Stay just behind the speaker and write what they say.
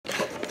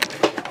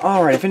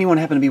Alright, if anyone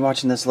happened to be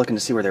watching this looking to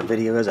see where their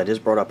video is, I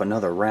just brought up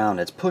another round.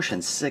 It's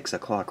pushing 6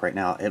 o'clock right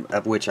now,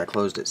 of which I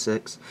closed at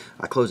 6.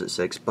 I closed at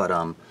 6,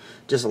 but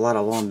just a lot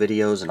of long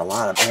videos and a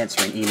lot of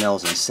answering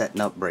emails and setting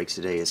up breaks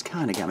today has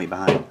kind of got me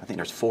behind. I think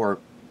there's 4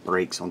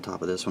 breaks on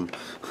top of this one.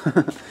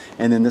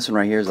 And then this one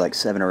right here is like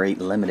 7 or 8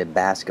 limited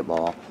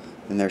basketball.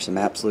 And there's some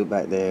absolute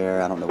back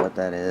there. I don't know what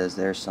that is.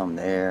 There's some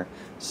there,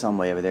 some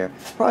way over there.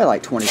 Probably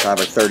like 25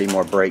 or 30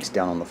 more breaks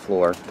down on the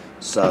floor.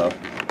 So,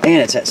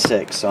 and it's at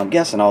 6, so I'm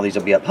guessing all these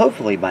will be up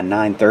hopefully by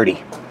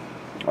 9:30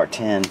 or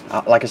 10.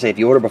 Like I say, if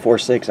you order before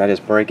 6, I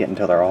just break it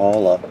until they're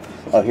all up.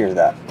 Oh, here's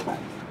that.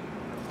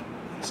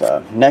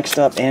 So, next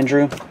up,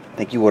 Andrew, I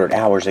think you ordered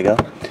hours ago.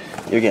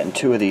 You're getting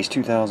 2 of these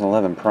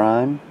 2011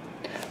 Prime.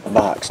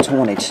 Box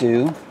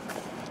 22.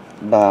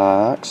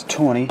 Box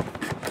 20.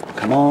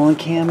 Come on,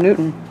 Cam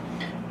Newton.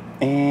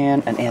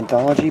 And an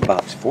Anthology,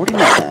 box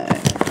 49.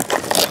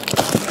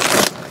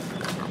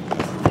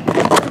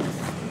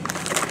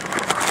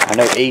 I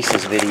know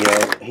Ace's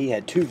video, he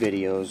had 2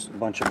 videos, a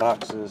bunch of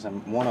boxes,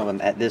 and one of them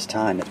at this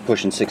time it's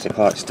pushing 6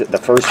 o'clock. The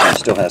first one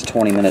still has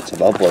 20 minutes of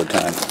upload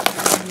time.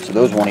 So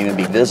those won't even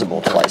be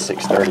visible till like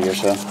 6:30 or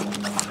so.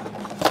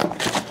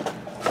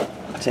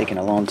 Taking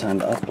a long time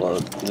to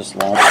upload.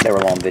 They were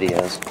long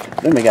videos.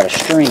 Then we got a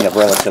string of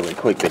relatively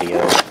quick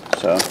videos,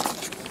 so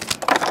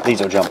these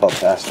will jump up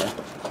faster.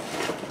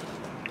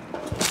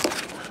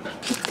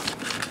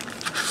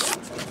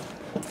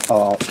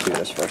 Oh, I'll do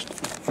this first.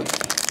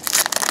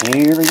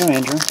 Here we go,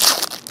 Andrew.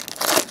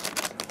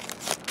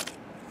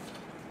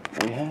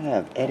 We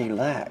have Eddie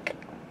Lack.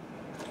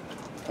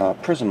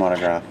 Prism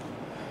autograph.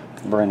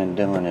 Brandon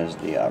Dillon is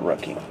the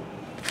rookie.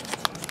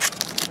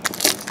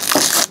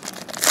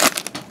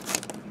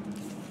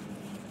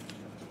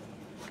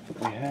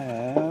 We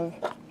have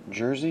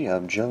jersey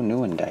of Joe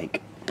Nieuwendyk.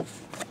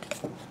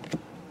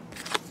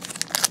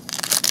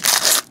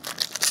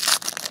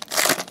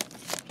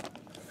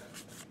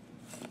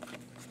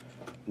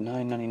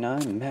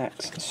 $9.99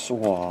 Max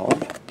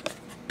Suave.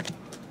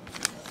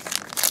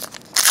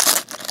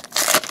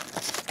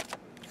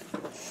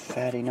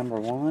 Fatty number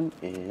 1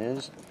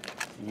 is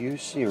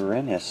UC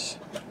Rennis.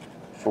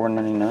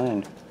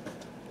 $4.99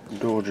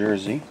 dual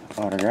jersey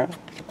autograph.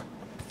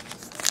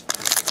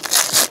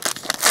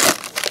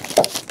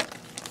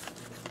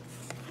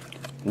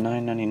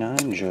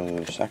 $9.99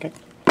 Joe Sakic.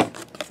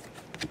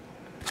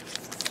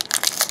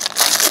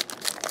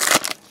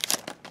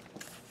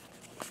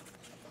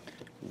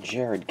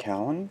 Jared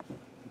Cowan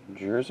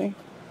jersey.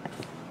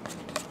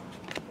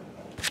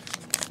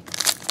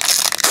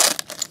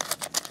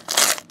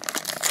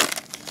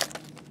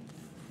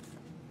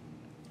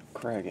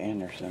 Craig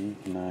Anderson,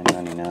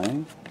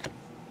 $9.99.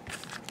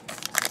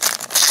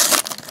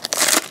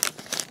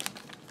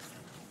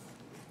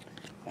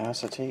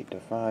 Acetate to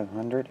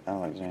 500,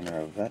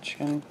 Alexander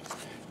Ovechkin.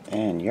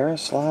 And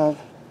Yaroslav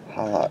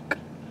Halak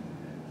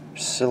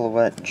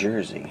silhouette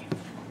jersey.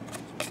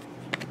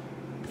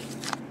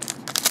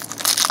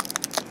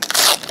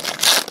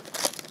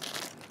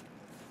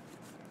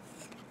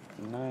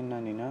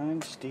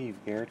 $9.99 Steve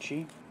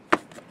Berchi.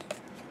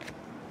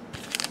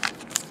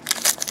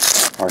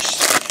 Or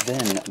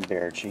Sven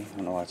Berchi. I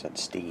don't know why I said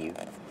Steve.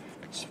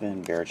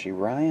 Sven Berchi.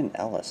 Ryan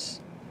Ellis.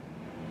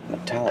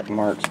 Metallic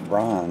Marks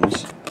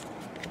bronze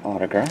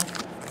autograph.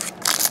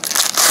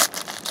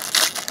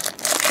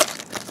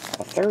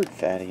 A third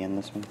fatty in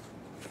this one.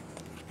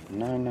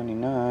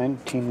 $9.99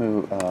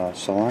 Timu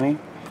Solani.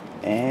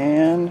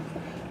 And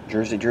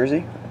jersey.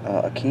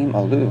 Akeem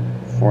Alou.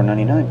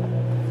 $4.99.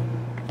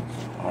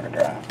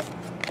 Autograph.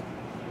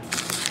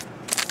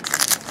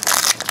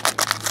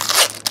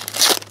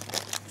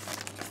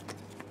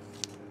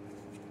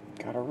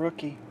 Got a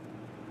rookie.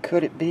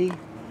 Could it be?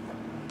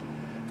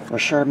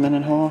 Rashard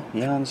Mendenhall,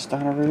 Jan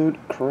Stenerud,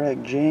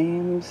 Craig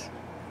James.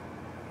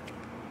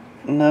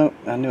 Nope,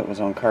 I knew it was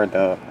on card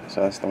though,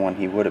 so that's the one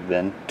he would have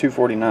been.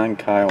 $2.49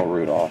 Kyle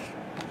Rudolph.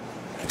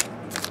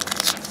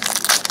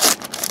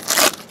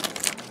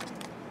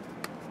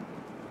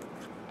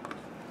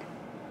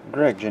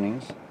 Greg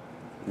Jennings,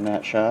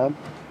 Matt Schaub,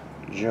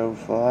 Joe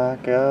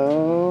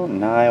Flacco,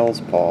 Niles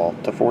Paul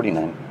to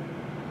 49.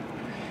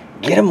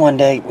 Get him one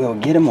day. We'll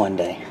get him one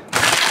day.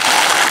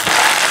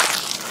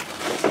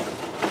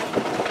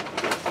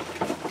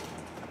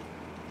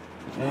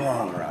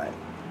 Alright.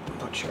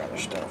 Put your other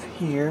stuff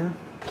here.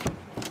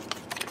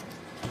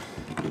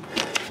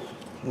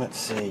 Let's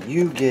see.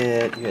 You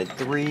had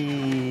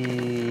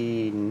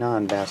 3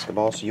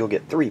 non-basketball, so you'll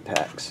get 3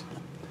 packs.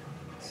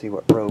 Let's see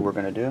what row we're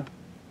going to do.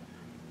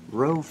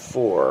 Row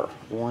 4.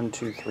 1,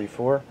 2, 3,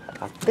 4.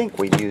 I think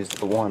we used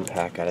the 1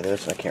 pack out of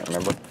this. I can't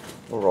remember.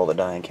 We'll roll the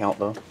die and count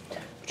though.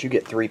 But you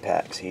get 3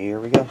 packs. Here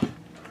we go.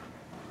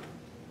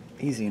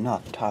 Easy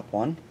enough. Top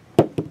 1.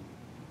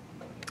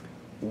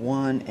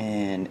 1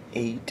 and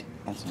 8.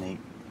 That's an 8.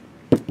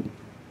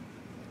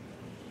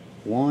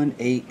 1,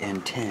 8,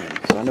 and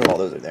 10. So I know all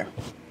those are there.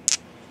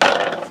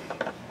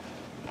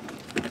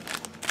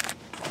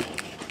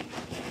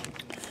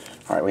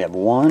 Alright, we have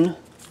 1,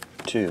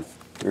 2,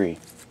 3,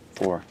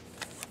 4,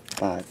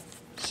 5,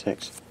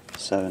 6,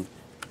 7,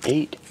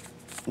 8,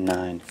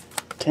 9,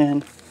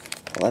 10,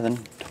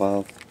 11,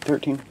 12,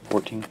 13,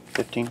 14,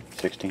 15,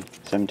 16,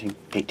 17,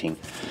 18.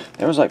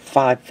 There was like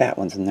 5 fat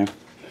ones in there.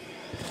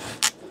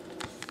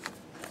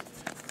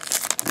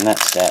 And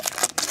that's that.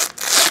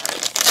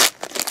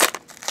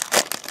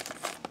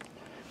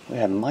 We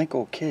have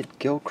Michael Kidd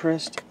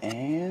Gilchrist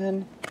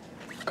and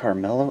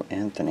Carmelo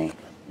Anthony.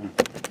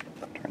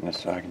 Turn this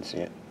so I can see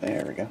it.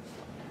 There we go.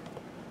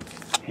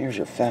 Here's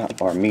your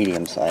fat or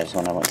medium sized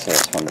one. I wouldn't say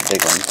it's one of the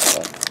big ones,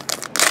 but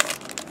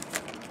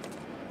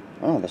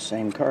oh, the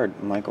same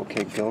card. Michael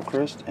Kidd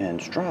Gilchrist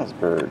and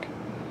Strasburg.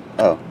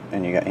 Oh,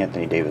 and you got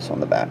Anthony Davis on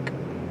the back.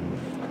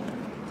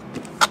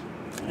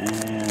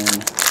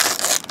 And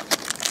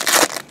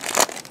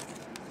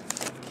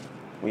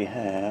we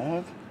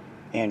have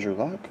Andrew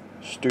Luck,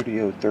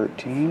 Studio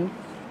 13,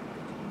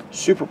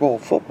 Super Bowl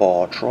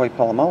football, Troy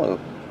Polamalu.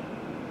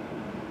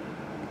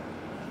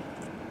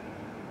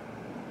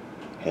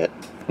 Hit.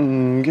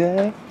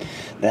 Okay.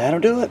 That'll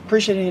do it.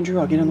 Appreciate it, Andrew.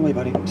 I'll get on the way,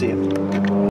 buddy. See ya.